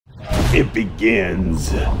It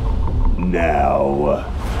begins now.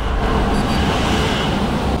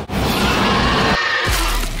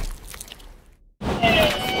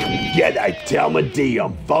 Get I tell my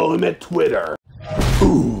DM, follow him at Twitter.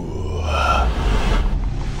 Ooh.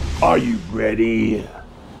 Are you ready?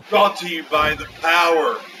 Brought to you by the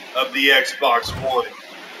power of the Xbox One.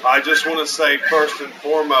 I just want to say first and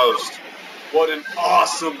foremost, what an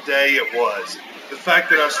awesome day it was. The fact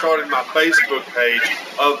that I started my Facebook page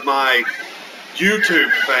of my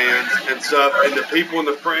YouTube fans and stuff, and the people and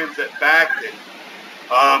the friends that backed it.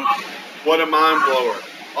 What a mind blower.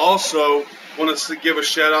 Also, want to give a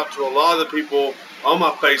shout out to a lot of the people on my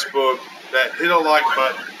Facebook that hit a like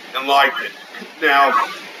button and liked it. Now,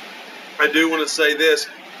 I do want to say this,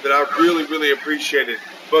 that I really, really appreciate it.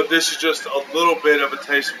 But this is just a little bit of a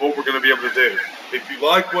taste of what we're going to be able to do. If you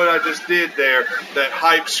like what I just did there, that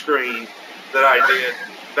hype screen that I did,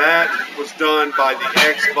 that was done by the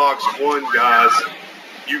Xbox One, guys.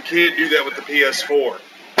 You can't do that with the PS4.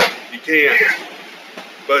 You can't.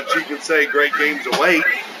 But you can say great games await.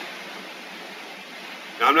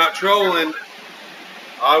 Now, I'm not trolling.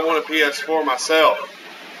 I want a PS4 myself.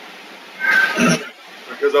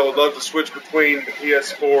 Because I would love to switch between the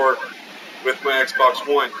PS4 with my Xbox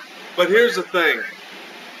One. But here's the thing.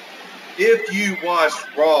 If you watched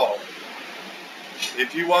Raw,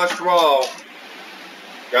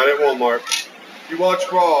 got it at Walmart. If you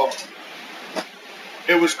watched Raw,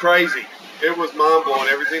 it was crazy. It was mind-blowing.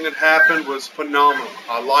 Everything that happened was phenomenal.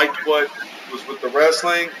 I liked what was with the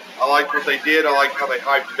wrestling. I liked what they did. I liked how they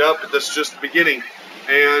hyped it up. But that's just the beginning.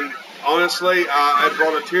 And honestly, it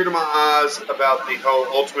brought a tear to my eyes about the whole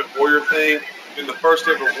Ultimate Warrior thing. In the first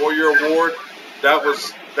ever Warrior Award, that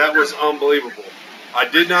was unbelievable. I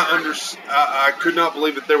did not I could not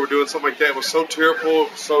believe that they were doing something like that. It was so tearful,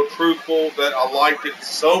 so truthful that I liked it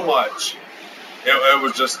so much. It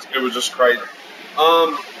was just crazy.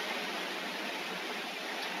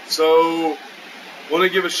 So want to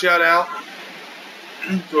give a shout out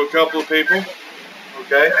to a couple of people.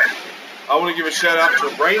 Okay, I want to give a shout out to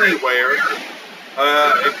Rainyware.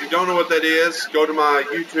 If you don't know what that is, go to my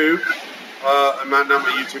YouTube. Not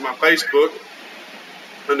my YouTube, my Facebook,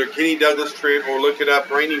 under Kenny Douglas Trent, or look it up,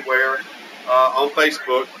 Rainyware, on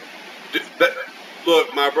Facebook.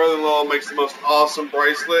 Look, my brother-in-law makes the most awesome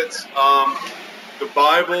bracelets. The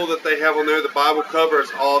Bible that they have on there, the Bible cover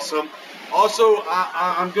is awesome. Also,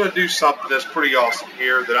 I'm going to do something that's pretty awesome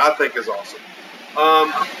here that I think is awesome.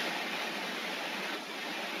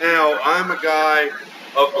 Now, I'm a guy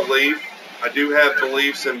of belief. I do have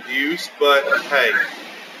beliefs and views, but hey,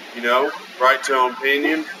 you know, right to own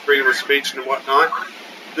opinion, freedom of speech and whatnot.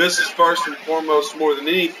 This is first and foremost, more than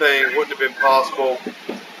anything, wouldn't have been possible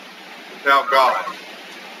without God.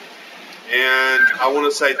 And I want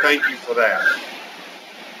to say thank you for that.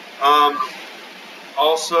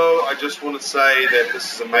 Also, I just want to say that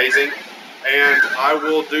this is amazing. And I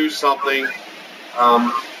will do something,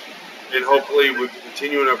 and hopefully with the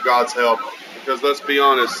continuing of God's help. Because let's be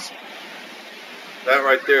honest, that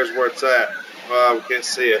right there is where it's at. We can't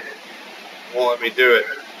see it. Won't let me do it.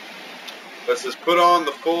 But it says, put on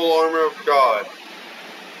the full armor of God.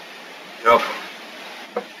 Yep.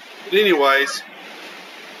 But anyways,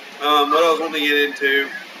 what I was wanting to get into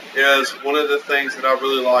is one of the things that I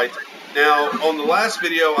really liked. Now, on the last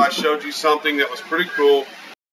video, I showed you something that was pretty cool.